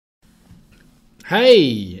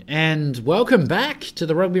Hey, and welcome back to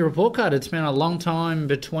the Rugby Report Card. It's been a long time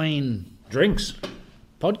between Drinks.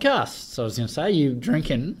 podcasts. I was going to say, you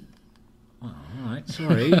drinking. All right,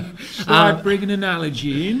 sorry. Start bringing an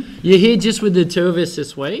analogy in. You're here just with the two of us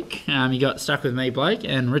this week. You got stuck with me, Blake,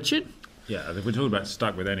 and Richard. Yeah, if we're talking about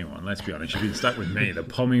stuck with anyone, let's be honest, you've been stuck with me, the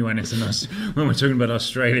pommy when we're talking about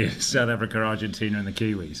Australia, South Africa, Argentina and the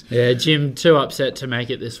Kiwis. Yeah, Jim, too upset to make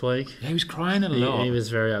it this week. Yeah, he was crying a lot. He was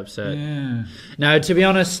very upset. Yeah. No, to be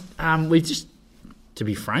honest, to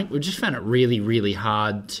be frank, we just found it really, really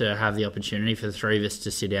hard to have the opportunity for the three of us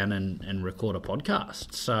to sit down and record a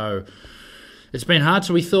podcast. So it's been hard,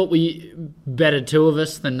 so we thought better two of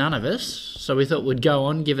us than none of us. So we thought we'd go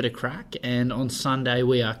on, give it a crack, and on Sunday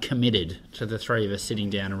we are committed to the three of us sitting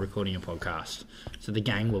down and recording a podcast. So the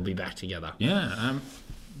gang will be back together. Yeah,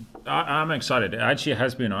 I'm excited. It actually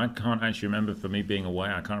has been. I can't actually remember, for me being away,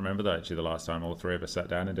 I can't remember that actually the last time all three of us sat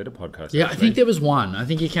down and did a podcast. Yeah, I think there was one. I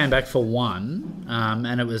think you came back for one,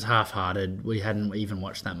 and it was half-hearted. We hadn't even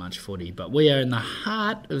watched that much footy. But we are in the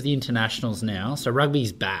heart of the internationals now, so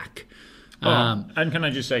rugby's back. And can I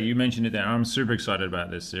just say, you mentioned it there, I'm super excited about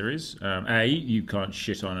this series. A, you can't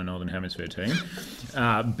shit on a Northern Hemisphere team.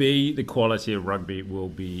 B, the quality of rugby will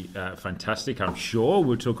be fantastic, I'm sure.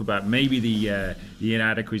 We'll talk about maybe the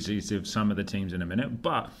inadequacies of some of the teams in a minute.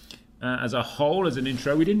 But as a whole, as an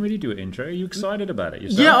intro, we didn't really do an intro. Are you excited about it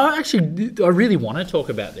yourself? Yeah, I really want to talk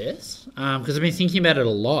about this because I've been thinking about it a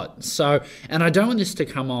lot. So, and I don't want this to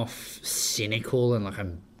come off cynical and like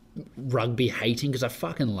I'm rugby hating, because I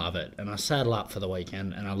fucking love it and I saddle up for the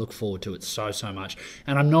weekend and I look forward to it so much,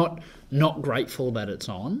 and I'm not grateful that it's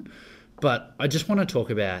on, but I just want to talk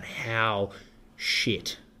about how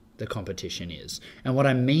shit the competition is. And what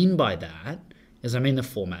I mean by that is I mean the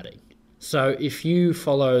formatting. So if you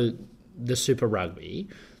follow the Super Rugby,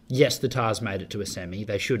 yes, the Tars made it to a semi.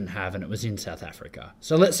 They shouldn't have, and it was in South Africa.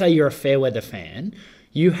 So let's say you're a fair weather fan.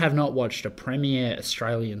 You have not watched a premier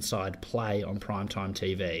Australian side play on primetime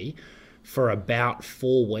TV for about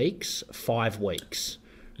 5 weeks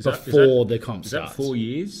before the comp starts. Is that 4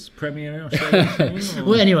 years, Premier Australian team?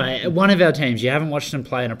 Well, anyway, one of our teams, you haven't watched them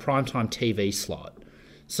play in a primetime TV slot.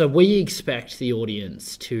 So we expect the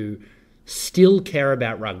audience to still care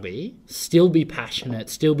about rugby, still be passionate,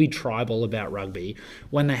 still be tribal about rugby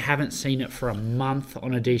when they haven't seen it for a month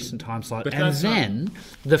on a decent time slot. And then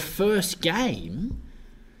the first game,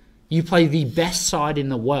 you play the best side in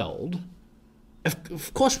the world.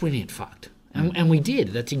 Of course we need fucked. And we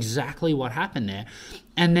did. That's exactly what happened there.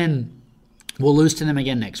 And then we'll lose to them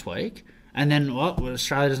again next week. And then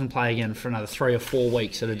Australia doesn't play again for another 3 or 4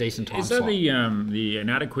 weeks at a decent time slot. Is that the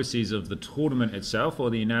inadequacies of the tournament itself, or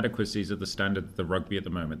the inadequacies of the standard of the rugby at the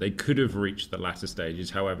moment? They could have reached the latter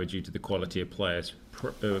stages, however, due to the quality of players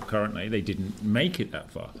currently, they didn't make it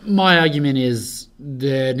that far. My argument is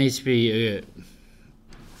there needs to be...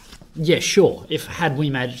 yeah, sure, had we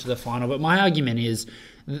made it to the final. But my argument is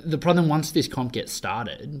the problem, once this comp gets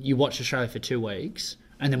started, you watch Australia for 2 weeks,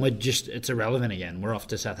 and then it's irrelevant again. We're off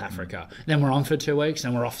to South Africa. Then we're on for 2 weeks,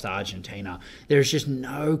 and we're off to Argentina. There's just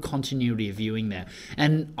no continuity of viewing there.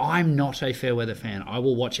 And I'm not a fair weather fan. I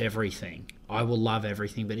will watch everything. I will love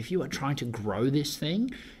everything. But if you are trying to grow this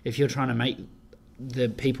thing, if you're trying to make the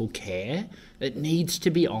people care, it needs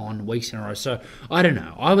to be on weeks in a row. So, I don't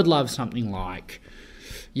know. I would love something like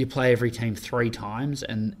you play every team 3 times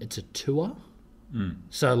and it's a tour.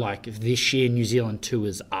 So like if this year New Zealand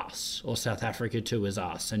tours us, or South Africa tours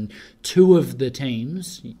us, and 2 of the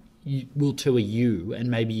teams will tour you,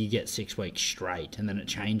 and maybe you get 6 weeks straight, and then it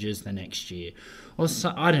changes the next year. Or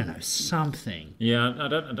I don't know, something. Yeah, I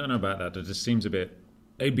don't know about that. It just seems it'd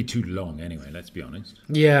be too long anyway, let's be honest.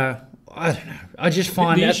 Yeah, I don't know. I just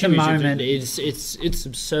find at the moment it's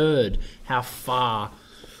absurd how far...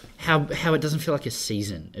 How it doesn't feel like a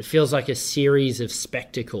season. It feels like a series of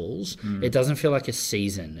spectacles. It doesn't feel like a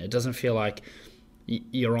season. It doesn't feel like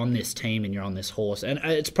you're on this team and you're on this horse. And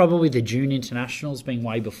it's probably the June internationals being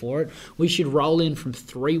way before it. We should roll in from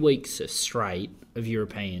 3 weeks straight of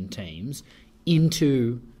European teams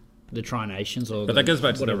into the Tri-Nations. But that goes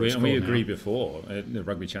back to we agreed before, the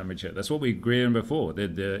Rugby Championship. That's what we agreed on before.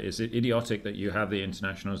 It's idiotic that you have the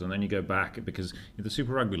internationals and then you go back, because the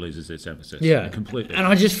Super Rugby loses its emphasis. Yeah, completely. And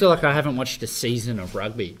I just feel like I haven't watched a season of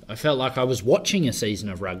rugby. I felt like I was watching a season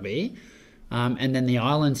of rugby, and then the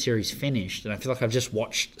Ireland series finished, and I feel like I've just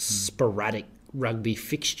watched sporadic rugby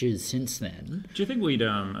fixtures since then. Do you think we'd,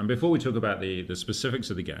 and before we talk about the specifics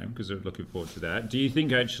of the game, because we're looking forward to that, do you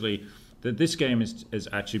think actually that this game is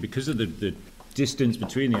actually, because of the distance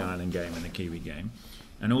between the Ireland game and the Kiwi game,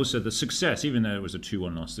 and also the success, even though it was a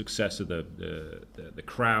 2-1 loss, success of the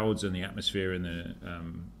crowds and the atmosphere and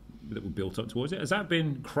that were built up towards it. Has that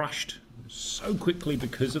been crushed so quickly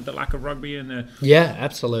because of the lack of rugby and the? Yeah,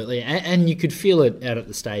 absolutely. And you could feel it out at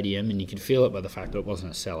the stadium, and you could feel it by the fact that it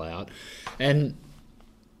wasn't a sellout. And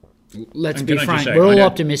let's be frank, we're all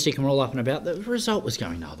optimistic and we're all up and about. The result was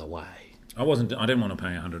going the other way. I didn't want to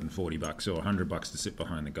pay $140 or $100 to sit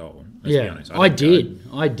behind the goal. Let's be honest. I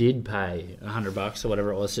did pay $100 or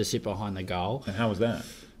whatever it was to sit behind the goal. And how was that?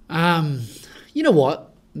 You know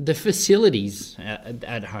what? The facilities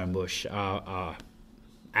at Homebush are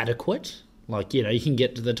adequate. Like, you can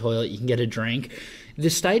get to the toilet, you can get a drink. The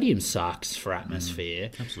stadium sucks for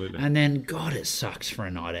atmosphere. Absolutely. And then, God, it sucks for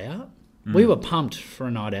a night out. We were pumped for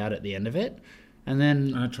a night out at the end of it. And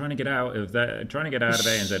then trying to get out of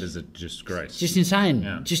ANZ is a disgrace. Just insane.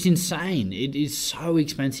 Yeah. Just insane. It is so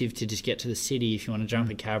expensive to just get to the city if you want to jump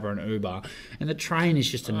a cab or an Uber. And the train is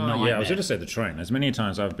just a nightmare. Yeah, I was going to say the train. As many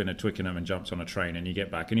times I've been at Twickenham and jumped on a train and you get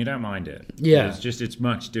back and you don't mind it. Yeah. It's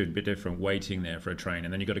much a bit different waiting there for a train.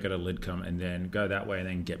 And then you've got to go to Lidcombe and then go that way and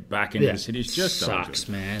then get back into the city. It just sucks,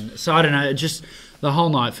 man. So I don't know. The whole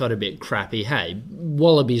night felt a bit crappy. Hey,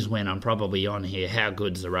 Wallabies win. I'm probably on here. How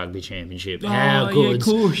good's the rugby championship? How good's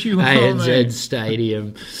ANZ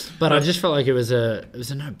Stadium? But I just felt like it was a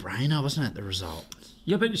no-brainer, wasn't it? The result.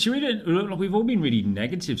 Yeah, but we've all been really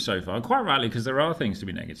negative so far, quite rightly, because there are things to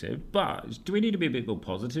be negative. But do we need to be a bit more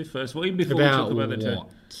positive first of all, even before we talk about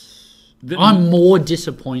the I'm more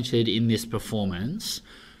disappointed in this performance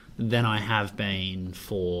than I have been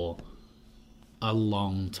for a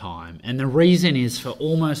long time. And the reason is, for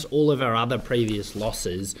almost all of our other previous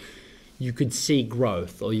losses, you could see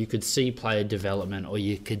growth, or you could see player development, or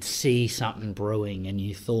you could see something brewing, and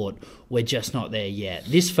you thought, we're just not there yet.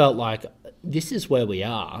 This felt like, this is where we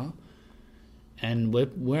are, and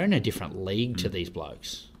we're in a different league to these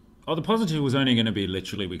blokes. Oh, the positive was only going to be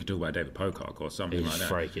literally, we could talk about David Pocock or something like that.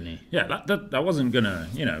 Freaking. Yeah, that wasn't going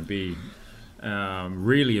to, be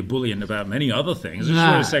really ebullient about many other things. I just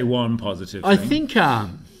want to say one positive thing.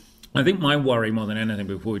 I think my worry more than anything,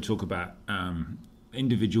 before we talk about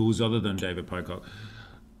individuals other than David Pocock,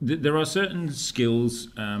 there are certain skills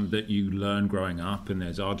that you learn growing up, and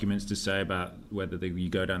there's arguments to say about whether you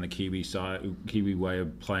go down the Kiwi way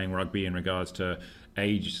of playing rugby in regards to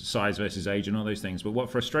age, size versus age, and all those things. But what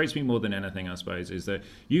frustrates me more than anything, I suppose, is that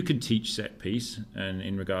you can teach set piece and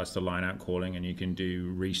in regards to line out calling, and you can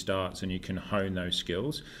do restarts, and you can hone those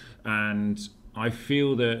skills. And I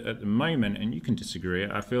feel that at the moment, and you can disagree,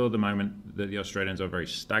 I feel at the moment that the Australians are very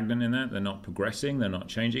stagnant in that. They're not progressing, they're not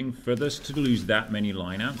changing. For us to lose that many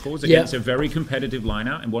line-out calls against a very competitive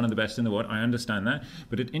line-out and one of the best in the world, I understand that.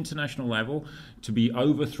 But at international level, to be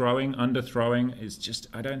overthrowing, underthrowing, is just,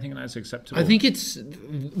 I don't think that's acceptable. I think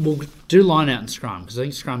we'll do line-out and scrum, because I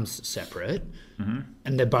think scrum's separate, and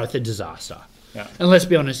they're both a disaster. Yeah. And let's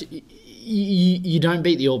be honest, you don't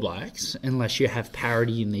beat the All Blacks unless you have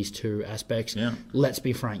parity in these two aspects. Yeah. Let's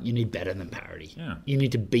be frank, you need better than parity. Yeah. You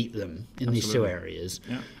need to beat them in these two areas.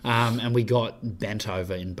 Yeah. And we got bent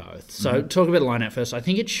over in both. So talk about the line-out first. I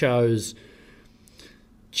think it shows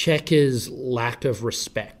Cheika's lack of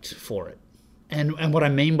respect for it. And what I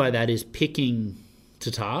mean by that is picking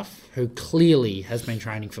Tataf, who clearly has been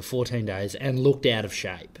training for 14 days and looked out of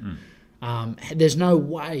shape. There's no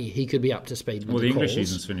way he could be up to speed with the calls. Well, the English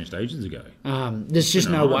season's finished ages ago. There's just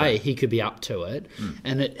no way he could be up to it.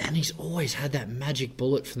 And he's always had that magic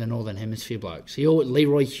bullet for the Northern Hemisphere blokes.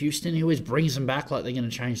 Leroy Houston, he always brings them back like they're going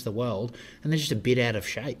to change the world, and they're just a bit out of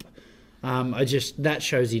shape. That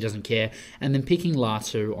shows he doesn't care. And then picking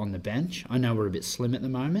Latu on the bench, I know we're a bit slim at the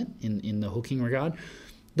moment in the hooking regard.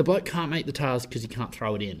 The bloke can't make the task because he can't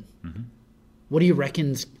throw it in. What do you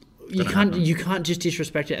reckon's... You can't just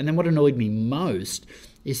disrespect it. And then what annoyed me most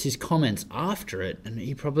is his comments after it, and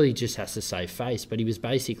he probably just has to save face, but he was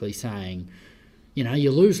basically saying,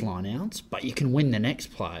 you lose lineouts, but you can win the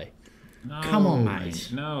next play. No, come on,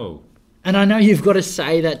 mate. No. And I know you've got to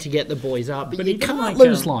say that to get the boys up, but you can't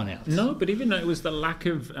lose lineouts. No, but even though it was the lack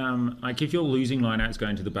of, if you're losing lineouts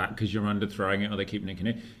going to the back because you're underthrowing it or they keep nicking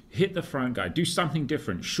it, hit the front guy, do something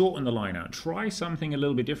different, shorten the lineout, try something a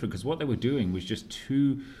little bit different, because what they were doing was just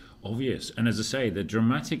too obvious. And as I say, the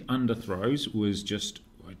dramatic underthrows was just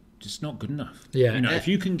not good enough. Yeah. If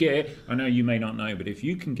you can get, I know you may not know, but if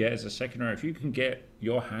you can get as a second row, if you can get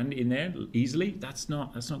your hand in there easily, that's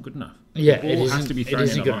not good enough. Yeah, it has to be thrown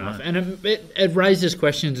in good enough. And it raises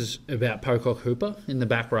questions about Pocock Hooper in the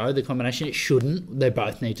back row, the combination. It shouldn't. They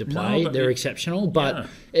both need to play. They're exceptional, but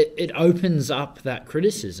it opens up that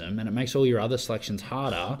criticism, and it makes all your other selections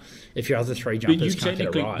harder if your other three jumpers can't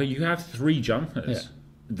get it right. But you have three jumpers. Yeah.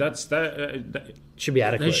 That should be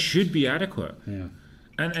adequate. They should be adequate. Yeah.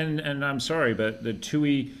 And I'm sorry, but the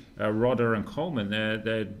Tui, Rodder, and Coleman,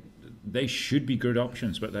 they should be good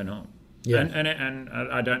options, but they're not. Yeah. And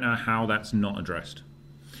I don't know how that's not addressed.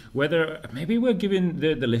 Whether maybe we're giving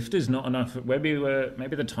the lifters not enough. Maybe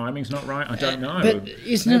the timing's not right. I don't know. But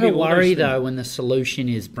isn't Maybe it a all those worry things. though when the solution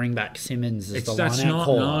is bring back Simmons as the That's line-out not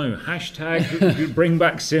caller? no hashtag bring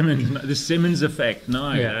back Simmons. The Simmons effect.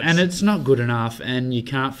 No, Yeah, and it's not good enough, and you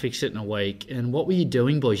can't fix it in a week. And what were you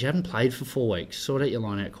doing, boys? You haven't played for 4 weeks. Sort out your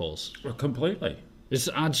line-out calls. completely. It's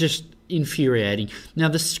just infuriating. Now,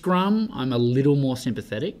 the scrum, I'm a little more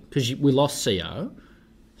sympathetic because we lost CO.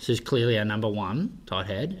 So he's clearly our number one tight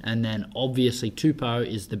head. And then, obviously, Tupou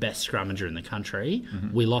is the best scrummager in the country.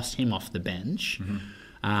 Mm-hmm. We lost him off the bench.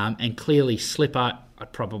 And clearly, Slipper,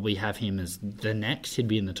 I'd probably have him as the next. He'd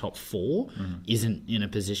be in the top 4. Isn't in a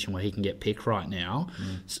position where he can get picked right now.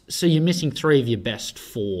 So you're missing 3 of your best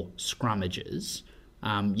 4 scrummagers.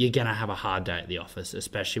 You're going to have a hard day at the office,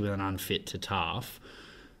 especially with an unfit to Taff.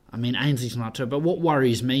 I mean, Ainsley's not too, but what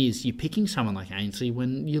worries me is you're picking someone like Ainsley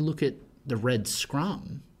when you look at the Reds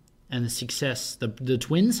scrum and the success the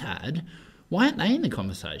Twins had. Why aren't they in the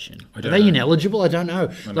conversation? Are they ineligible? I don't know.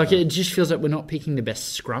 It just feels like we're not picking the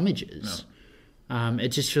best scrummagers. It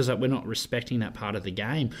just feels like we're not respecting that part of the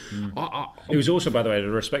game. It was also, by the way, the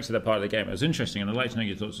respect to that part of the game. It was interesting, and I'd like to know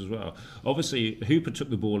your thoughts as well. Obviously, Hooper took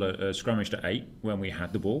the ball at scrummage to 8 when we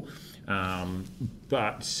had the ball,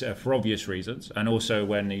 but for obvious reasons. And also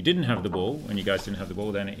when he didn't have the ball, when you guys didn't have the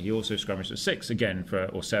ball, then he also scrummaged at 6 again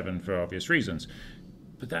or 7 for obvious reasons.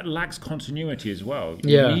 But that lacks continuity as well.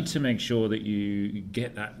 You need to make sure that you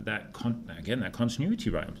get that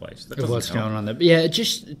continuity right in place. That What's going on there? Yeah, it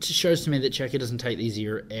just shows to me that Cheika doesn't take these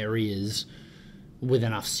areas with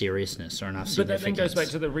enough seriousness or enough But significance. that then goes back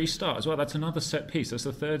to the restart as well. That's another set piece. That's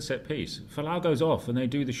the third set piece. Falau goes off and they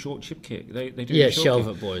do the short chip kick. They do the short shelve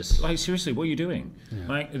kick. it, boys. Like, seriously, what are you doing? Yeah.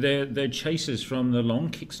 Like, their chases from the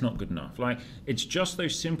long kick's not good enough. Like, it's just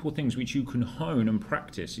those simple things which you can hone and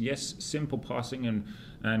practice. Yes, simple passing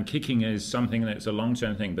and kicking is something that's a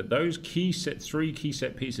long-term thing, but those 3 key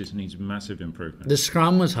set pieces needs massive improvement. The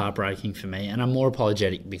scrum was heartbreaking for me, and I'm more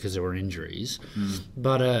apologetic because there were injuries.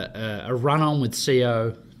 But a run-on with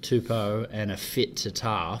CO, Tupou, and a fit to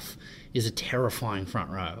Taff is a terrifying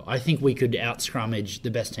front row. I think we could out-scrummage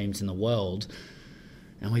the best teams in the world,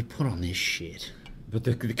 and we put on this shit. But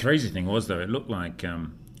the crazy thing was, though, it looked like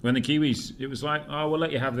when the Kiwis, it was like, oh, we'll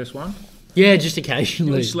let you have this one. Yeah, just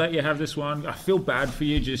occasionally. We'll just let you have this one. I feel bad for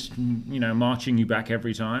you, just marching you back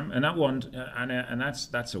every time. And that one, and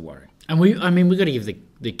that's a worry. And we've got to give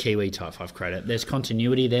the Kiwi Type 5 credit. There's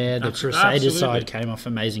continuity there. The Crusaders side came off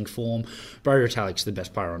amazing form. Brodie Retallick's the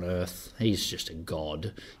best player on earth. He's just a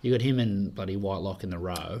god. You got him and bloody Whitelock in the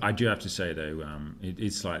row. I do have to say though, it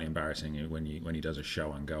is slightly embarrassing when he does a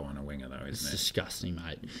show and go on a winger though, isn't it? It's disgusting,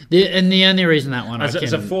 mate. The only reason that one as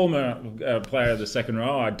a former player of the second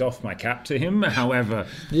row, I doff my cap to him. However,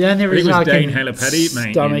 the only reason I Dane can Halapeti,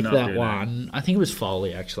 mate, stomach that one, I think it was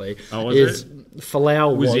Foley actually. Oh, was it?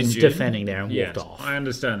 Falau was injured. defending there and yes, walked off. I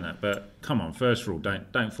understand that, but come on, first rule,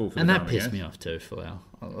 don't fall for and the that pissed me off too, Falau.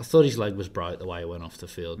 I thought his leg was broke the way he went off the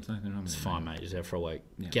field. It's fine, mate. He's there for a week.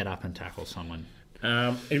 Yeah. Get up and tackle someone.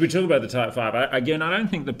 If we talk about the Type 5, I don't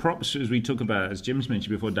think the props, as we talk about, as Jim's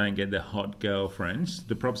mentioned before, don't get the hot girlfriends.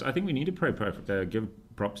 The props, I think we need to give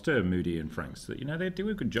props to Moody and Franks. That they do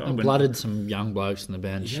a good job. And blooded some young blokes on the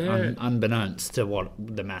bench, unbeknownst to what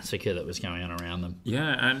the massacre that was going on around them.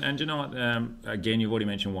 Yeah, and you know what? Again, you've already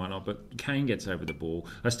mentioned why not, but Kane gets over the ball.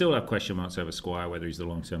 I still have question marks over Squire whether he's the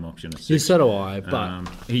long-term option. Yeah, so do I. But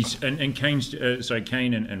he's and Kane's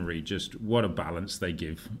Kane and Reed, just what a balance they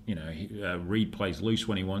give. Reed plays loose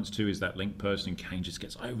when he wants to, is that link person, and Kane just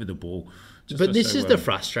gets over the ball. But this is the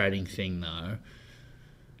frustrating thing, though.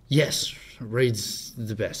 Yes, Reed's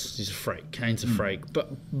the best. He's a freak. Kane's a freak.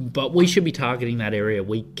 But we should be targeting that area.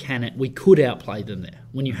 We could outplay them there.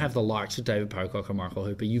 When you have the likes of David Pocock and Michael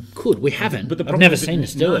Hooper, you could. We haven't. But I've never seen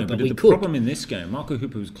us do it, but we could. The problem in this game, Michael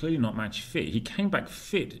Hooper was clearly not match fit. He came back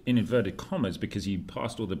fit, in inverted commas, because he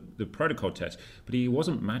passed all the protocol tests, but he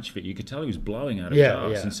wasn't match fit. You could tell he was blowing out of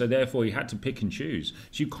gas, and so therefore he had to pick and choose.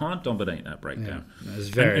 So you can't dominate that breakdown. Yeah, it's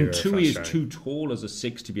very, and very Tui is too tall as a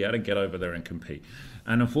 6 to be able to get over there and compete.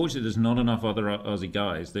 And unfortunately, there's not enough other Aussie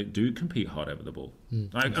guys that do compete hard over the ball.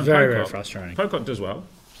 Very frustrating. Pocock does well,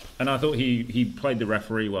 and I thought he played the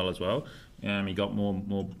referee well as well. He got more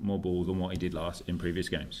ball than what he did in previous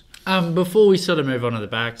games. Before we sort of move on to the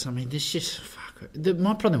backs, this just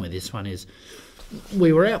my problem with this one is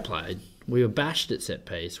we were outplayed. We were bashed at set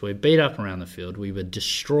piece. We were beat up around the field. We were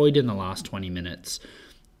destroyed in the last 20 minutes.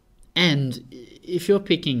 And if you're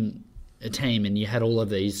picking a team and you had all of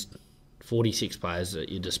these 46 players at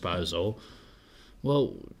your disposal,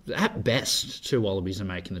 Well, at best, 2 Wallabies are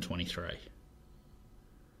making the 23.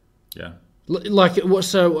 Yeah. Like,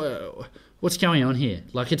 what's going on here?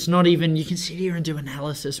 Like, it's not even, you can sit here and do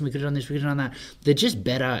analysis, and we could have done this, we could have done that. They're just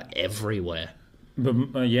better everywhere.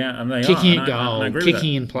 But yeah, and they Kicking are. at goal,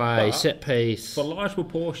 kicking in play, But set piece. for large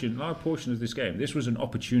portion of this game, this was an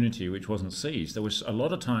opportunity which wasn't seized. There was a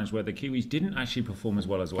lot of times where the Kiwis didn't actually perform as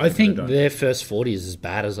well as I think their first 40 is as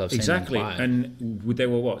bad as I've seen exactly, them play. and they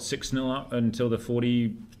were 6-0 up until the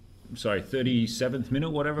 37th minute,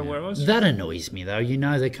 whatever it was. That annoys me, though. You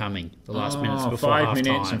know they're coming the last minutes before 5 minutes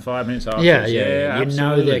half-time. and 5 minutes after. Yeah. You know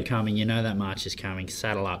absolutely. they're coming. You know that march is coming.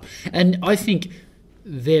 Saddle up. And I think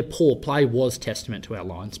their poor play was testament to our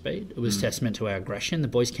line speed. It was testament to our aggression. The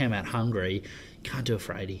boys came out hungry. You can't do it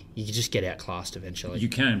for 80. You can just get outclassed eventually. You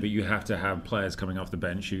can, but you have to have players coming off the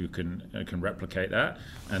bench who can replicate that.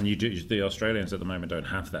 And you do. The Australians at the moment don't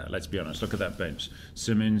have that. Let's be honest. Look at that bench: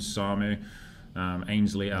 Simmons, Samu,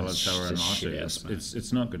 Ainsley, Alatara, and shit-ass, Marty.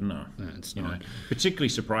 It's not good enough. No, it's You not. know, particularly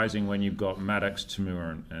surprising when you've got Maddox,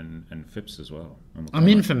 Tamura, and Phipps as well. I'm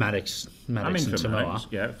in for Maddox I'm in and for Samoa. Maddox.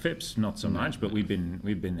 Yeah, Phipps not so much, but we've been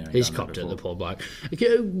there. and He's done that copped it, before. the poor bloke.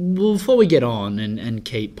 Okay, well, before we get on and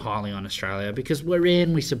keep piling on Australia, because we're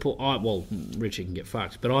in, we support... Richard can get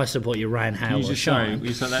fucked, but I support your rain, hail, You or just shine.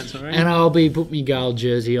 you said that, sorry? And I'll be put me gold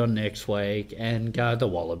jersey on next week and go the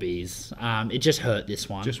Wallabies. It just hurt this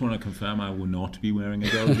one. Just want to confirm I will not be wearing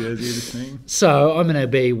a gold jersey this thing. So I'm going to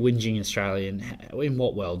be whinging Australian. In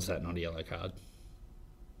what world's that not a yellow card?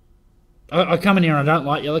 I come in here and I don't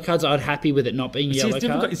like yellow cards. I'm happy with it not being a yellow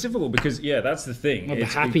card. It's difficult because that's the thing. I'd be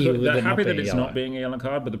It's happy with it not happy that being it's yellow. not being a yellow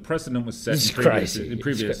card, but the precedent was set It's in previous crazy.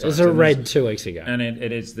 times. It was a red 2 weeks ago. And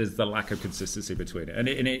there's the lack of consistency between it, and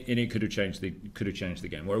it could have changed the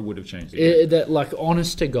game, or it would have changed the game. Like,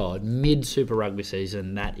 honest to God, mid Super Rugby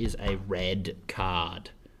season, that is a red card.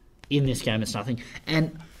 In this game, it's nothing.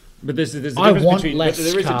 And But there's a I difference want between less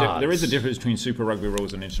there is cards. there is a difference between Super Rugby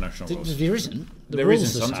rules and international rules. there isn't. The There rules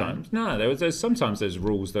isn't are the same. sometimes. No, there's sometimes there's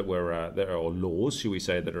rules that were there are laws, should we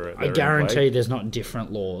say, that are. I guarantee there's not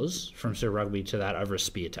different laws from Super Rugby to that over a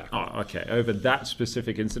spear tackle. Oh, okay. Over that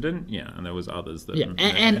specific incident, yeah, and there was others that. Yeah,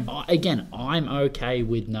 again, I'm okay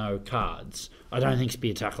with no cards. I don't think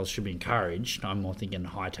spear tackles should be encouraged. I'm more thinking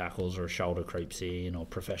high tackles or shoulder creeps in or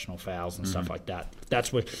professional fouls and stuff like that.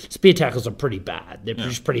 That's where spear tackles are pretty bad. They're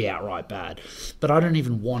just pretty outright bad. But I don't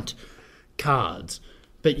even want cards.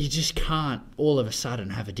 But you just can't all of a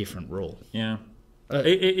sudden have a different rule. Yeah,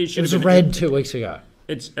 it should It was have a been red 2 weeks ago.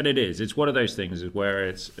 It's one of those things where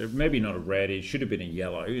it's maybe not a red. It should have been a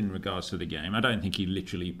yellow in regards to the game. I don't think he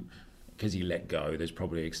literally. Because he let go, there's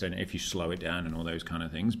probably extent if you slow it down and all those kind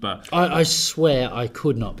of things. But I swear I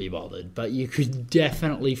could not be bothered, but you could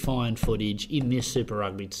definitely find footage in this Super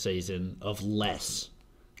Rugby season of less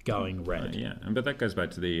going red. but that goes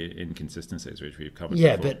back to the inconsistencies which we've covered.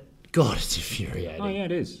 Yeah, before. but God, it's infuriating. Oh yeah,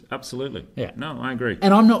 it is absolutely. Yeah. No, I agree.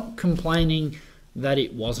 And I'm not complaining that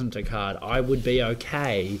it wasn't a card. I would be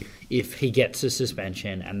okay if he gets a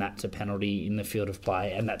suspension and that's a penalty in the field of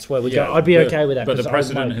play, and that's where we go. I'd be okay with that. But the 'cause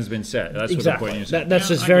precedent has been set. That's exactly. what the point is. That's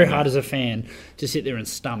just I very get hard that. as a fan to sit there and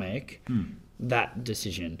stomach that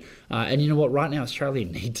decision. And you know what? Right now, Australia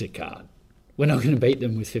needs a card. We're not going to beat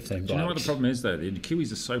them with 15 blokes. Do you know what the problem is, though? The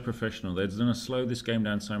Kiwis are so professional. They're going to slow this game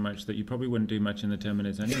down so much that you probably wouldn't do much in the 10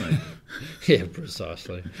 minutes anyway. Yeah,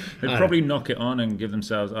 precisely. They'd probably knock it on and give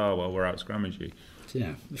themselves, we're out scrummagey.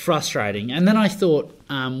 Yeah, frustrating. And then I thought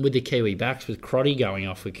with the Kiwi backs, with Crotty going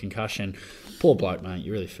off with concussion, poor bloke, mate,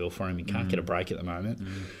 you really feel for him. He can't get a break at the moment.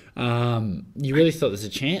 You really thought there's a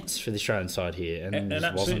chance for the Australian side here, and And it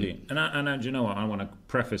just absolutely. wasn't. And do you know what? I want to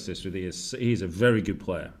preface this with he's a very good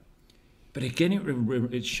player. But again,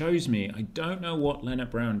 it shows me, I don't know what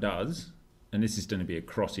Leonard Brown does, and this is going to be a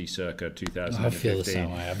crossy circa 2015. I feel the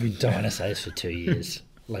same way. I've been dying to say this for 2 years.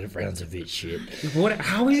 Leonard Brown's a bit shit.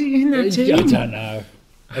 How is he in that team? I don't know.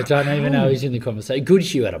 I don't even know he's in the conversation. Good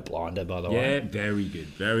Hugh had a blinder, by the way. Yeah, very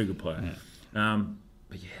good player.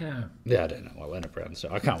 But Yeah, I don't know what Leonard Brown's.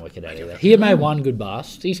 I can't work it out either. He made one good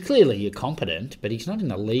bust. He's clearly competent, but he's not in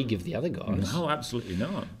the league of the other guys. no, absolutely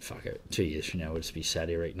not. Fuck it. 2 years from now, we'll just be sat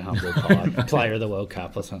here eating humble pie, player of the World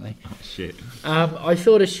Cup or something. Shit. I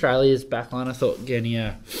thought Australia's backline, I thought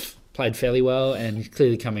Genia played fairly well and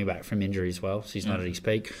clearly coming back from injury as well, so he's not at his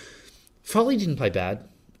peak. Foley didn't play bad,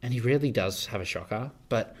 and he rarely does have a shocker,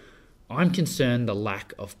 but I'm concerned the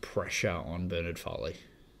lack of pressure on Bernard Foley.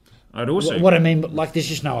 I'd also... What I mean, like, there's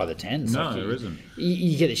just no other 10s. No, like, there isn't.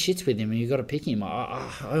 You get the shits with him and you've got to pick him. I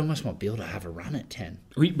almost want Bill to have a run at 10.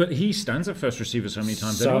 But he stands at first receiver so many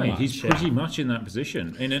times So anyway. much, He's yeah. pretty much in that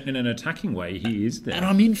position. In an attacking way, he is there. And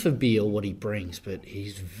I'm in for Beale, what he brings, but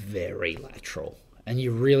he's very lateral. And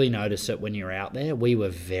you really notice it when you're out there. We were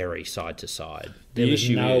very side to side. There was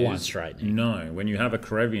no one straightening. No, when you have a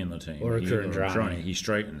Karevi in the team Or a Kurandrani. he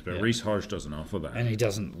straightens, but Reece Hodge doesn't offer that. And he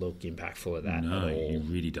doesn't look impactful at that at all. He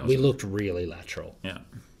really doesn't. We looked really lateral. Yeah.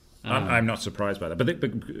 I'm not surprised by that.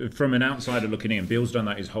 But from an outsider looking in, Bill's done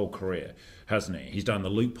that his whole career, hasn't he? He's done the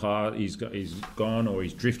loop part, he's gone or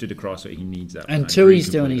he's drifted across it. He needs that. And Tui's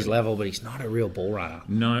doing his level, but he's not a real ball runner.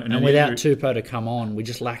 No. And without Tupou to come on, we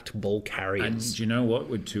just lacked ball carriers. And do you know what?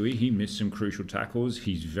 With Tui, he missed some crucial tackles.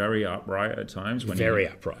 He's very upright at times.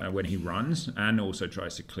 When he runs and also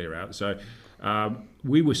tries to clear out. So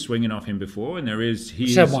we were swinging off him before, and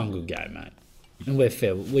He's had one good game, mate. And we're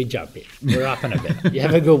fair. We jump in. We're up and a bit. You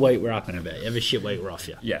have a good week, we're up and a bit. You have a shit week, we're off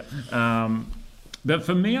you. Yeah. But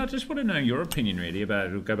for me, I just want to know your opinion, really, about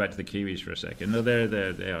it. We'll go back to the Kiwis for a second. No,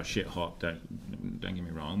 they are shit hot, don't get me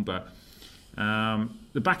wrong. But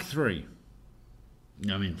the back three.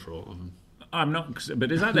 I'm in for all of them. I'm not...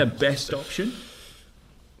 But is that their best option?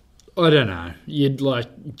 I don't know. You'd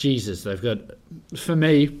like... Jesus, they've got... For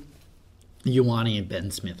me, Ioane and Ben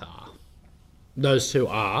Smith are. Those two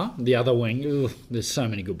are. The other wing, there's so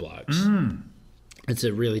many good blokes. It's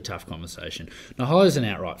a really tough conversation. Naholo's an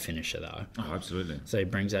outright finisher, though. Oh, absolutely. So he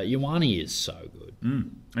brings out... Ioane is so good.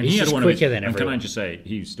 And he's just quicker than everyone. Can I just say,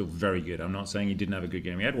 he's still very good. I'm not saying he didn't have a good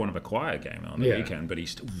game. He had one of a quiet game on the weekend, but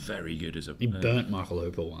he's still very good as a... He burnt Michael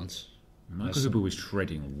Hooper once. Michael Hooper was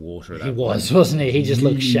treading water at that point. He was, wasn't he? He just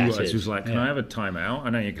looked shattered. He was like, can I have a timeout? I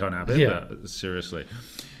know you can't have it, but seriously.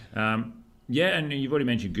 Yeah, and you've already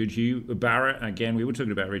mentioned Goodhue. Barrett, again, we were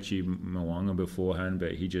talking about Richie Mwanga beforehand,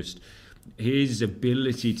 but his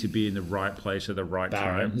ability to be in the right place at the right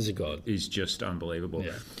time is just unbelievable.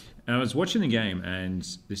 Yeah. And I was watching the game, and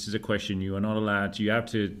this is a question you are not allowed to... You have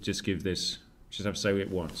to just give this... Just have to say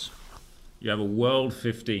it once. You have a World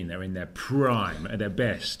 15. They're in their prime, at their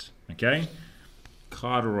best. Okay?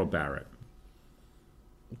 Carter or Barrett?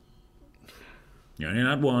 You only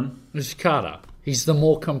had one. It's Carter. He's the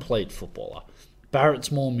more complete footballer.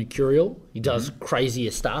 Barrett's more mercurial. He does crazier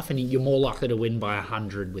stuff, and you're more likely to win by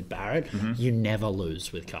 100 with Barrett. You never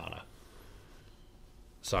lose with Carter.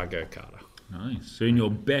 So I go Carter. Nice. So in your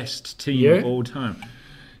best team of all time.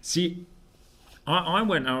 See,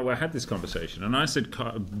 I had this conversation, and I said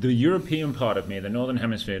the European part of me, the Northern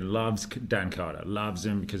Hemisphere, loves Dan Carter. Loves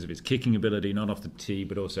him because of his kicking ability, not off the tee,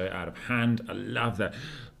 but also out of hand. I love that.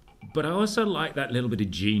 But I also like that little bit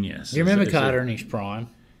of genius. Do you remember Carter in his prime?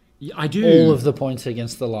 Yeah, I do. All of the points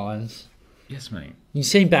against the Lions. Yes, mate. You've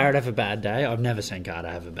seen Barrett have a bad day. I've never seen Carter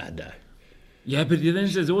have a bad day. Yeah, but then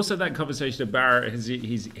there's also that conversation of Barrett.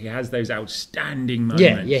 He has those outstanding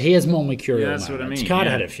moments. Yeah, he has more mercurial moments. That's what I mean.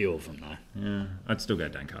 Carter had a few of them, though. Yeah, I'd still go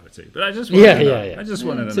Dan Carter too. But I just wanted to know. I just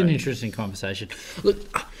wanted to know. It's an interesting conversation. Look,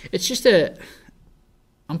 it's just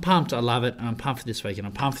I'm pumped. I love it. And I'm pumped for this week, and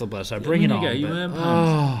I'm pumped for the blood. So bring it on. You weren't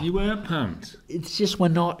pumped. You weren't pumped. It's just we're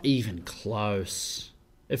not even close.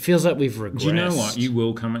 It feels like we've regressed. Do you know what? You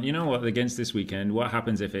will come. You know what? Against this weekend, what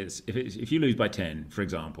happens if you lose by 10, for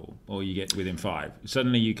example, or you get within 5?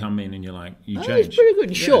 Suddenly you come in and you're like, change. It's pretty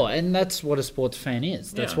good, sure, and that's what a sports fan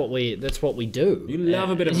is. That's what we do. You love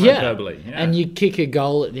a bit of hyperbole, and you kick a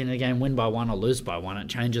goal at the end of the game, win by 1 or lose by 1. It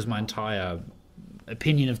changes my entire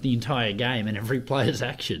opinion of the entire game and every player's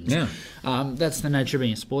actions. Yeah, that's the nature of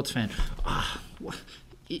being a sports fan.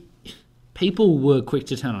 People were quick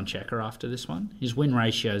to turn on Checker after this one. His win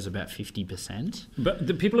ratio is about 50%. But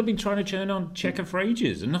the people have been trying to turn on Checker for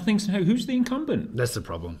ages, and nothing's... Who's the incumbent? That's the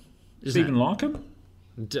problem. Stephen Larkham?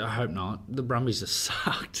 I hope not. The Brumbies have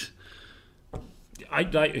sucked.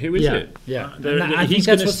 Who is it? Yeah. I think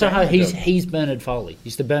that's what's so hard. He's Bernard Foley.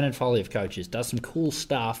 He's the Bernard Foley of coaches. Does some cool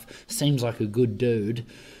stuff. Seems like a good dude.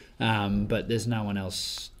 But there's no one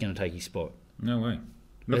else going to take his spot. No way.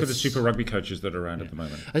 Look at the Super Rugby coaches that are around at the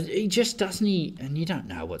moment. He just doesn't. And you don't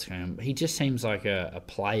know what's going on. He just seems like a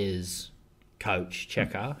player's coach,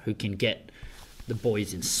 Checker, who can get the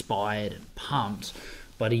boys inspired and pumped,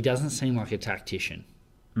 but he doesn't seem like a tactician.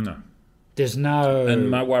 No. There's no... And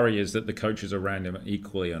my worry is that the coaches around him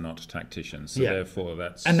equally are not tacticians. So therefore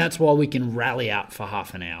that's... And that's why we can rally out for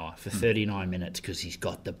half an hour, for 39 minutes, because he's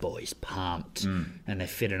got the boys pumped and they're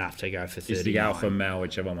fit enough to go for 39. He's the alpha male,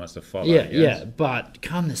 whichever wants to follow. Yeah. But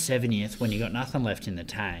come the 70th, when you've got nothing left in the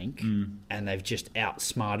tank and they've just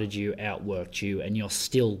outsmarted you, outworked you, and you're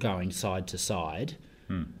still going side to side,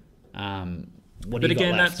 What But do you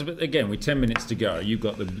again, got left? with 10 minutes to go, you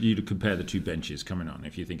to compare the two benches coming on.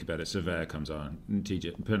 If you think about it, Surveyor comes on,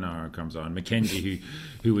 TJ Pernara comes on, McKenzie,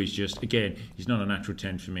 who is just, again, he's not a natural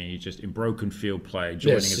 10 for me. He's just in broken field play,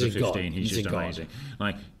 joining Yes, as a he's a god. 15. He's He's a just god. amazing.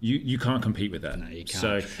 Like you can't compete with that. No, you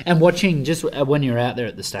can't. So And watching, just when you're out there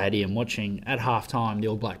at the stadium, watching at half time, the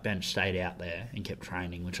All Black bench stayed out there and kept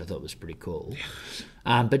training, which I thought was pretty cool.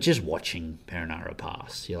 But just watching Perinara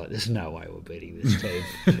pass, you're like, there's no way we're beating this team.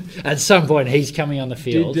 At some point, he's coming on the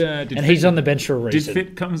field, Did and he's on the bench for a Did reason.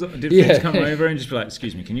 Fitz Yeah. come over and just be like,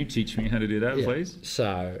 excuse me, can you teach me how to do that, please?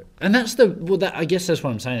 So, and I guess that's what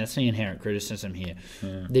I'm saying. That's the inherent criticism here.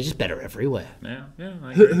 They're just better everywhere. Yeah,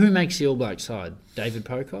 I Who, agree. who makes the All Black side? David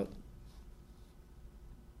Pocock?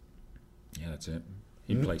 Yeah, that's it.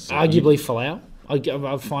 He'd play Arguably Folau.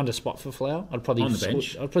 I'd find a spot for Folau. I'd probably On the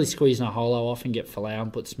bench. I'd probably squeeze Naholo off and get Folau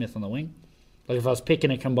and put Smith on the wing. Like if I was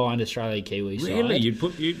picking a combined Australia-Kiwi Really? side. You'd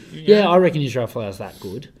put... Yeah, I reckon Israel Folau's that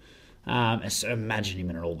good. So imagine him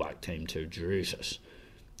in an All Black team too. Jesus.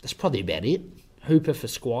 That's probably about it. Hooper for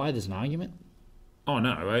Squire, there's an argument. Oh,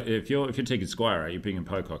 no. If you're taking Squire out, you're bringing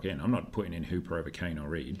Pocock in. I'm not putting in Hooper over Kane or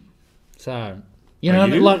Reed. So... Are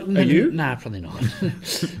you? Are you? Nah, probably not.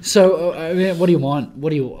 So, I mean, what do you want?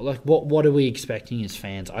 What are we expecting as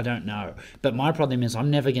fans? I don't know. But my problem is,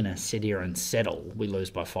 I'm never going to sit here and settle. We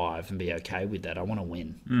lose by 5 and be okay with that. I want to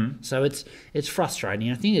win. So it's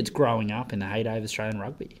frustrating. I think it's growing up in the heyday of Australian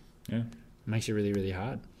rugby. Yeah, It makes it really, really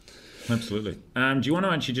hard. absolutely. Do you want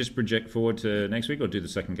to actually just project forward to next week or do the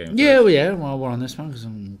second game? Yeah, first? well, we're on this one because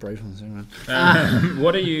I'm brief on the second one.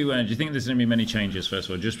 What are you? Do you think there's going to be many changes first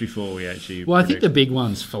of all, just before we actually? Well, I think the big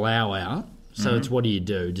one's Folau out. So it's what do you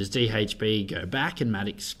do? Does DHB go back and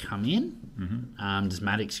Maddox come in? Does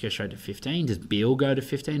Maddox go straight to 15? Does Beale go to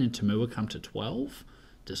 15 and Tamua come to 12?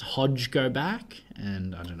 Does Hodge go back?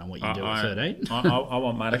 And I don't know what you do at 13. I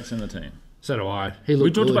want Maddox in the team. So do I. He We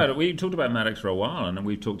looked talked good. about it. We talked about Maddox for a while, and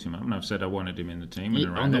we've talked him up. And I've said I wanted him in the team and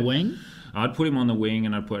around on the it. wing. I'd put him on the wing,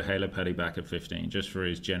 and I'd put Halo Paddy back at 15, just for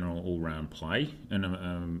his general all-round play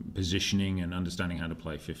and positioning and understanding how to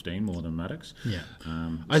play 15 more than Maddox. Yeah.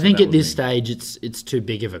 So I think that at would this be- stage it's too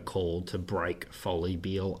big of a call to break Foley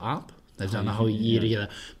Beale up. They've done the whole year together.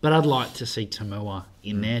 But I'd like to see Tamua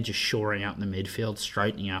in there, just shoring up the midfield,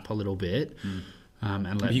 straightening up a little bit.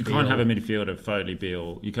 And let You Beale... can't have a midfield of Foley,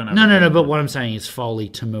 Beale. You can't have No. But what I'm saying is Foley,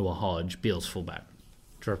 Tamua, Hodge, Beale's fullback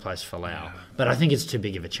to replace Folau. But I think it's too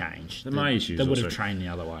big of a change. My issue is They would have also- trained the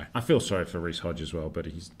other way. I feel sorry for Reece Hodge as well, but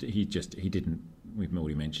he didn't. We've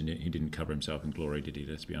already mentioned it. He didn't cover himself in glory, did he?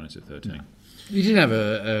 Let's be honest. At 13, He didn't have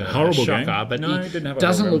a Horrible shocker, game. but No, he he didn't have a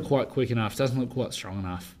doesn't horrible look quite quick enough. Doesn't look quite strong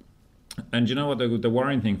enough. And you know what? The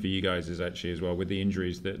worrying thing for you guys is actually as well with the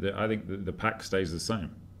injuries that I think the pack stays the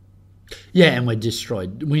same. Yeah, and we're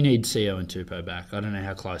destroyed. We need CO and Tupou back. I don't know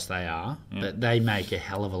how close they are, but they make a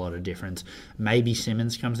hell of a lot of difference. Maybe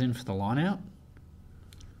Simmons comes in for the line-out.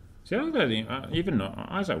 See, I think even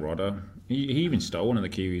Isaac Rodder, he even stole one of the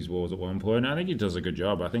Kiwis' balls at one point. I think he does a good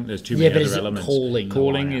job. I think there's too Yeah, many but other is it elements. calling? the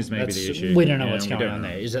Calling line-out? is maybe That's- the issue. We don't know Yeah, what's we going don't on know.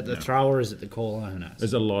 there. Is it the No. thrower? Is it the caller? Who knows?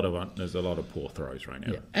 There's a lot of poor throws right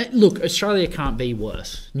now. Look, Australia can't be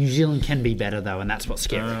worse. New Zealand can be better, though, and that's what's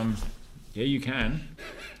scary. Yeah, you can.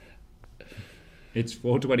 It's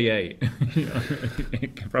 4:28.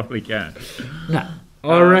 It probably can. No,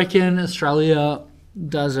 I reckon Australia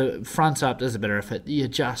fronts up, does a better effort. You're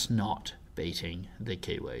just not beating the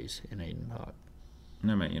Kiwis in Eden Park.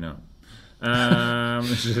 No, mate, you're not.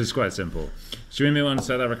 It's quite simple. Should we move on to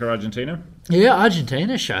South Africa, Argentina? Yeah,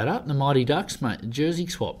 Argentina showed up. The Mighty Ducks, mate. Jersey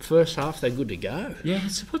swap. First half, they're good to go. Yeah,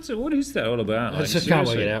 so what is that all about? I Like, just can't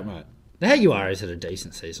work seriously? it out, mate. The Jaguares had a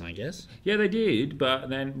decent season, I guess. Yeah, they did, but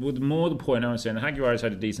then with more the point I was saying, the Jaguares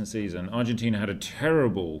had a decent season. Argentina had a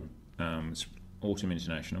terrible autumn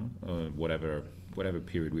international, or whatever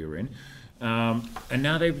period we were in, and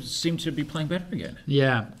now they seem to be playing better again.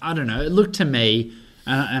 Yeah, I don't know. It looked to me,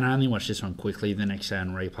 and I only watched this one quickly the next day on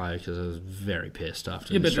replay because I was very pissed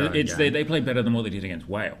after Yeah, the but Australian game. they played better than what they did against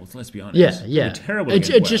Wales. Let's be honest. Yeah, They yeah. were terrible. It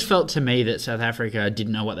against just Wales. felt to me that South Africa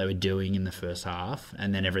didn't know what they were doing in the first half,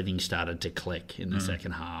 and then everything started to click in the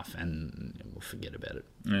second half, and we'll forget about it.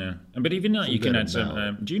 Yeah, but even that you can Forget add some.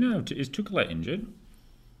 about Do you know is Tukala injured?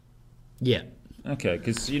 Yeah. Okay,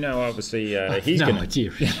 because obviously he's no going to.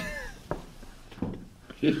 idea.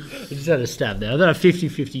 I just had a stab there. I got a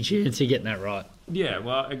 50-50 chance of getting that right. Yeah,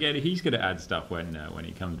 well, again, he's going to add stuff when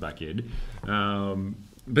he comes back in.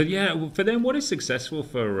 But yeah, for them, what is successful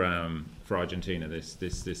for Argentina this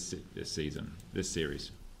season, this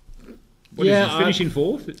series? What is it, finishing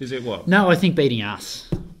fourth? Is it what? No, I think beating us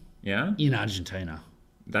Yeah, in Argentina.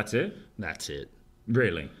 that's it. That's it.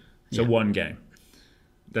 Really? So Yeah. one game.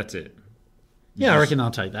 That's it. Yeah, I reckon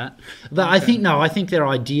they'll take that. But I think their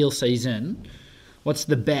ideal season. What's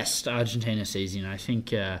the best Argentina season? I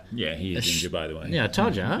think. Yeah, he is injured, by the way. Yeah, I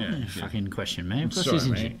told you. Fucking question me. Of course Sorry, he's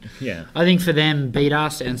injured. mate. Yeah. I think for them, beat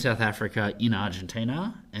us and South Africa in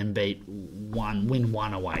Argentina and win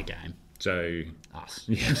one away game. So Us.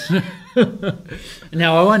 yes.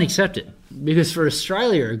 Now, I won't accept it because for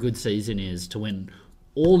Australia, a good season is to win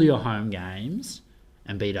all your home games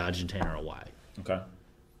and beat Argentina away. Okay.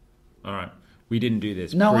 All right. We didn't do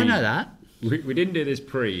this. No, I know that. We didn't do this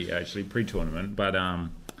pre-tournament, but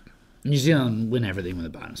New Zealand win everything with a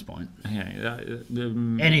bonus point. yeah.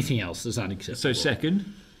 Anything else is unacceptable. So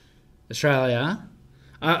second. Australia.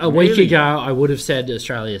 A week Really? ago, I would have said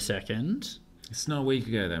Australia second. It's not a week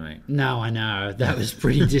ago, though, mate. No, I know. That was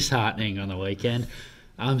pretty disheartening on the weekend.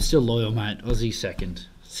 I'm still loyal, mate. Aussie second.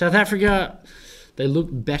 South Africa, they look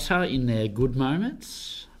better in their good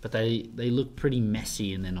moments, but they look pretty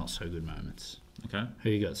messy in their not so good moments. Okay. Who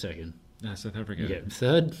you got second? South Africa. You get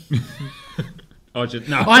third. Oh, just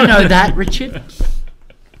no. I know that, Richard.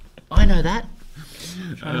 I know that.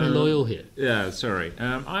 I'm trying to be loyal here. Yeah, sorry.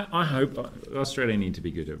 I hope Australia need to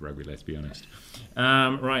be good at rugby. Let's be honest.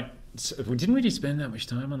 Right. So we didn't really spend that much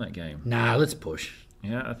time on that game. Nah, let's push.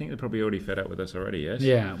 Yeah, I think they're probably already fed up with us already. Yes.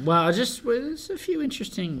 Yeah, well, there's a few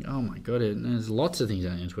interesting. Oh my god, there's lots of things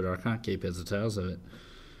on Twitter. I can't keep heads or tails of it.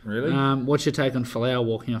 Really? What's your take on Folau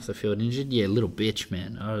walking off the field injured? Yeah, little bitch,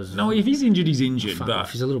 man. No, if he's injured, he's injured. Fuck But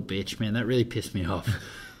off. He's a little bitch, man. That really pissed me off.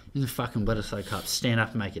 In the fucking Bledisloe Cup, stand up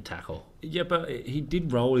and make a tackle. yeah, but he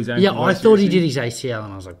did roll his ankle. Yeah, I quite thought he seriously. did his ACL,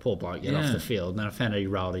 and I was like, poor bloke, get off Yeah. the field. And then I found out he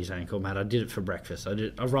rolled his ankle, mate. I did it for breakfast.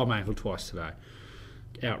 I rolled my ankle twice today.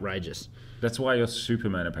 Outrageous. That's why you're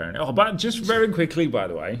Superman, apparently. Oh, but just very quickly, by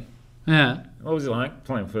the way, Yeah. what was it like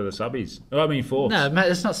playing for the subbies? Oh, I mean, Force. No, mate,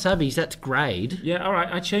 that's not subbies. That's grade. Yeah, all right.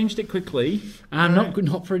 I changed it quickly. Not good,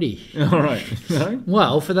 not pretty. All right. No?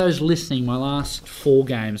 Well, for those listening, my last 4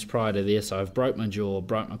 games prior to this, I've broke my jaw,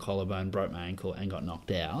 broke my collarbone, broke my ankle, and got knocked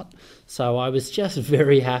out. So I was just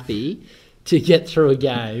very happy to get through a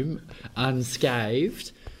game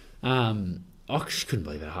unscathed. I just couldn't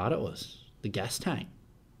believe how hard it was. The gas tank.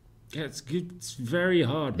 Yeah, it's good. It's very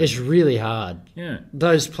hard. It's really hard. Yeah.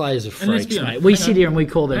 Those players are And let's freaks, be honest, mate. We hang sit on. here and we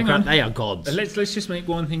call them Hang crap. on. They are gods. Let's just make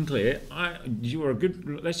one thing clear. You are a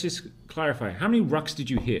good. Let's just clarify. How many rucks did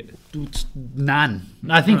you hit? None.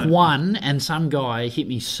 I think Right. one, and some guy hit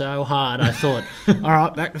me so hard I thought, all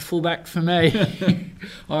right, back to fullback for me.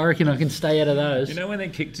 I reckon I can stay out of those. You know when they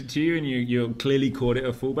kicked it to you and you clearly caught it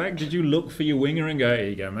a fullback? Did you look for your winger and go, here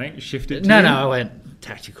you go, mate, shift it to No, you? no, I went,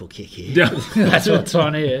 tactical kick here. That's what's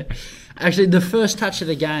on here. Actually, the first touch of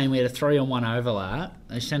the game, we had a 3-on-1 overlap.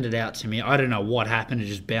 They sent it out to me. I don't know what happened. It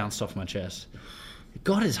just bounced off my chest.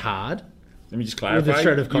 God is hard. Let me just clarify. With the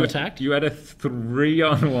threat of contact? You had a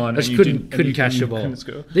 3-on-1. I just couldn't catch the ball. Couldn't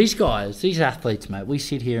score. These guys, these athletes, mate, we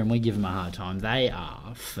sit here and we give them a hard time. They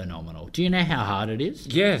are phenomenal. Do you know how hard it is?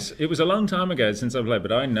 Yes, it was a long time ago since I've played,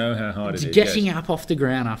 but I know how hard it is. Getting yes. up off the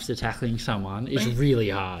ground after tackling someone is really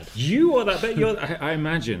hard. You are that. I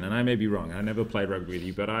imagine, and I may be wrong. I never played rugby with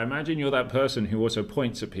you, but I imagine you're that person who also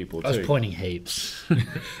points at people too. I was pointing heaps.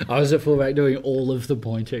 I was at fullback doing all of the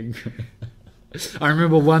pointing. I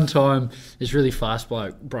remember one time this really fast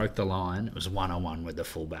bloke broke the line. It was 1-on-1 with the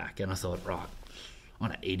fullback, and I thought, right, I'm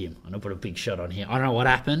going to eat him. I'm going to put a big shot on here. I don't know what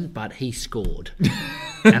happened, but he scored,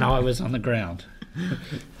 and I was on the ground.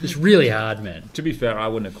 It's really hard, man. To be fair, I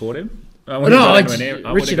wouldn't have caught him.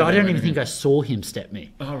 Richard, I don't even think I saw him step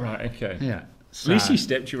me. Oh right, okay. Yeah. At least he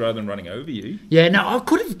stepped you rather than running over you. Yeah, no, I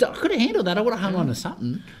could have handled that. I would have hung on to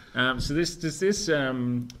something. So does this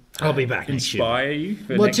I'll be back next year. inspire you?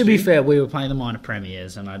 For Well, next to be year? fair, we were playing the minor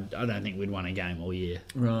premiers, and I don't think we'd won a game all year.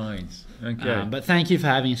 Right. Okay. But thank you for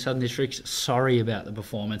having us, Southern Districts. Sorry about the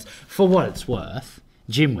performance. For what it's worth,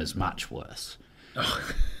 Jim was much worse.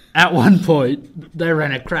 At one point, they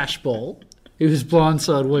ran a crash ball. He was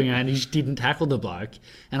blindside winger, and he just didn't tackle the bloke.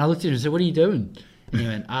 And I looked at him and said, "What are you doing?" And he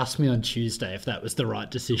went, "Ask me on Tuesday if that was the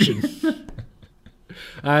right decision."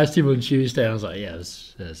 I asked him on Tuesday, and I was like, "Yeah,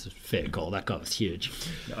 that's a fair call. That guy was huge."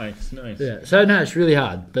 Nice. Yeah. So no, it's really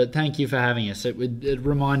hard. But thank you for having us. It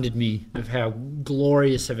reminded me of how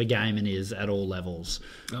glorious of a game it is at all levels.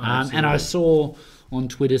 And I saw on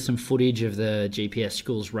Twitter some footage of the GPS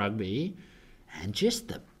schools rugby, and just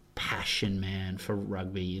the passion, man, for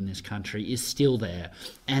rugby in this country is still there.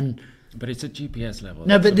 And But it's at GPS level.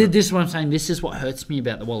 no, but this is what I'm saying. This is what hurts me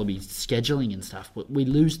about the Wallabies scheduling and stuff. We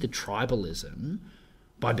lose the tribalism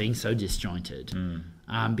by being so disjointed.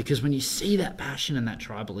 Because when you see that passion and that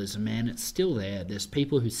tribalism, man, it's still there. There's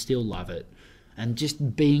people who still love it. And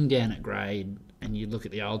just being down at grade, and you look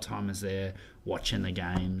at the old timers there watching the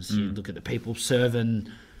games, you look at the people serving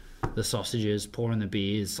the sausages, pouring the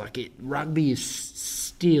beers. Rugby is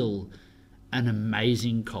still an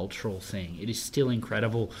amazing cultural thing. It is still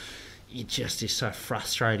incredible. It just is so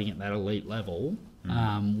frustrating at that elite level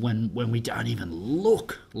when we don't even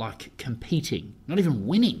look like competing, not even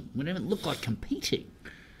winning. We don't even look like competing.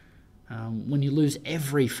 When you lose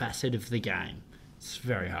every facet of the game, it's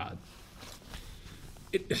very hard.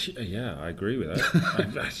 Yeah, I agree with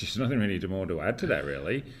that. There's nothing really more to add to that,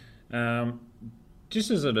 really.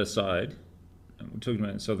 Just as an aside, we're talking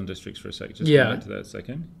about Southern Districts for a second. Just come back to that a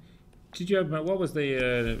second. Did you have what was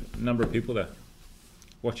the number of people there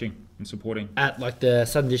watching and supporting at the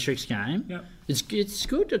Southern Districts game? Yeah, it's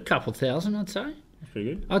good. A couple thousand, I'd say. That's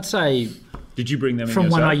pretty good. I'd say. Did you bring them in from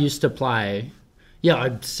yourself? when I used to play? Yeah,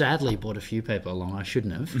 I sadly brought a few people along. I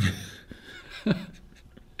shouldn't have.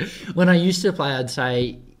 When I used to play, I'd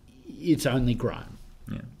say it's only grown.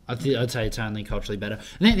 Yeah. I'd say it's only culturally better.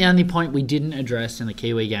 I think the only point we didn't address in the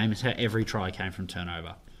Kiwi game is how every try came from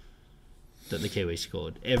turnover that the Kiwis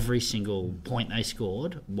scored. Every single point they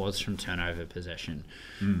scored was from turnover possession,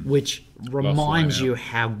 which reminds you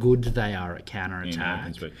how good they are at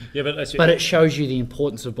counter-attack. Yeah, but it shows you the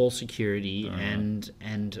importance of ball security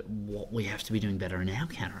and what we have to be doing better in our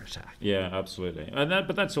counter-attack. Yeah, absolutely.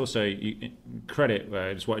 But that's also credit.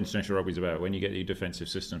 It's what international rugby is about. When you get your defensive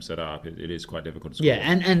system set up, it is quite difficult to score. Yeah,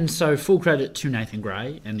 and so full credit to Nathan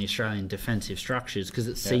Gray and the Australian defensive structures because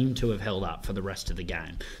it seemed to have held up for the rest of the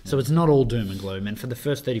game. So it's not all doom and gloom. And for the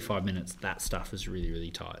first 35 minutes, that stuff was really, really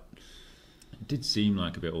tight. It did seem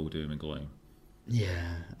like a bit all doom and gloom.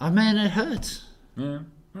 Yeah. I mean, it hurts. Yeah,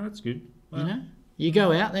 well, that's good. Well, you know? You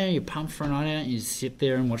go out there, you pump for a night out, you sit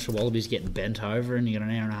there and watch the Wallabies getting bent over and you got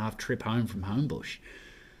an hour and a half trip home from Homebush.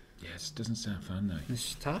 Yes, it doesn't sound fun, though.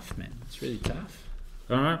 It's tough, man. It's really tough.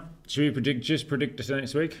 All right. Should we predict this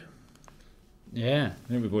next week? Yeah. I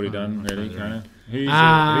think we've already done, really, kind of. Who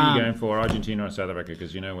are you going for, Argentina or South Africa?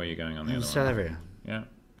 Because you know where you're going on the other South one. Africa. Yeah,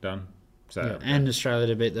 done. South Africa. And Australia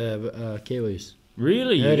to beat the Kiwis.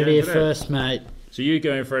 Really? Heard it here first, mate. So you're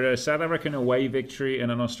going for a South African away victory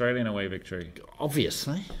and an Australian away victory?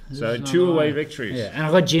 Obviously. So 2 away victories. Yeah, and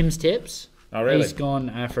I've got Jim's tips. Oh, really? He's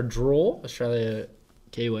gone for a draw, Australia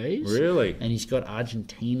Kiwis. Really? And he's got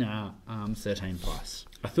Argentina 13 plus.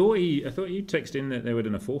 I thought you texted in that they were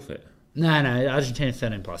doing a forfeit. No, Argentina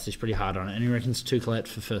 13 plus. He's pretty hard on it, and he reckons Tukelet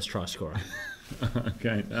for first try scorer.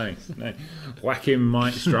 Okay, thanks. No. Whackham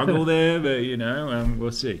might struggle there, but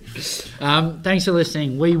we'll see. Thanks for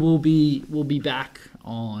listening. We'll be back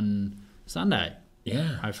on Sunday.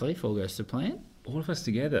 Yeah, hopefully, if all goes to plan. All of us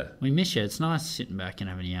together. We miss you. It's nice sitting back and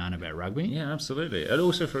having a yarn about rugby. Yeah, absolutely. And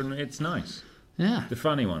also it's nice. Yeah, the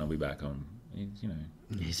funny one will be back on.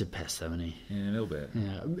 He's a pest, though, isn't he? Yeah, a little bit.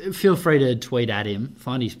 Yeah. Feel free to tweet at him,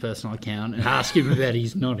 find his personal account, and ask him about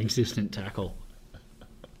his non-existent tackle.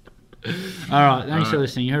 All right, thanks for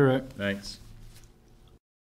listening. Hooroo. Thanks.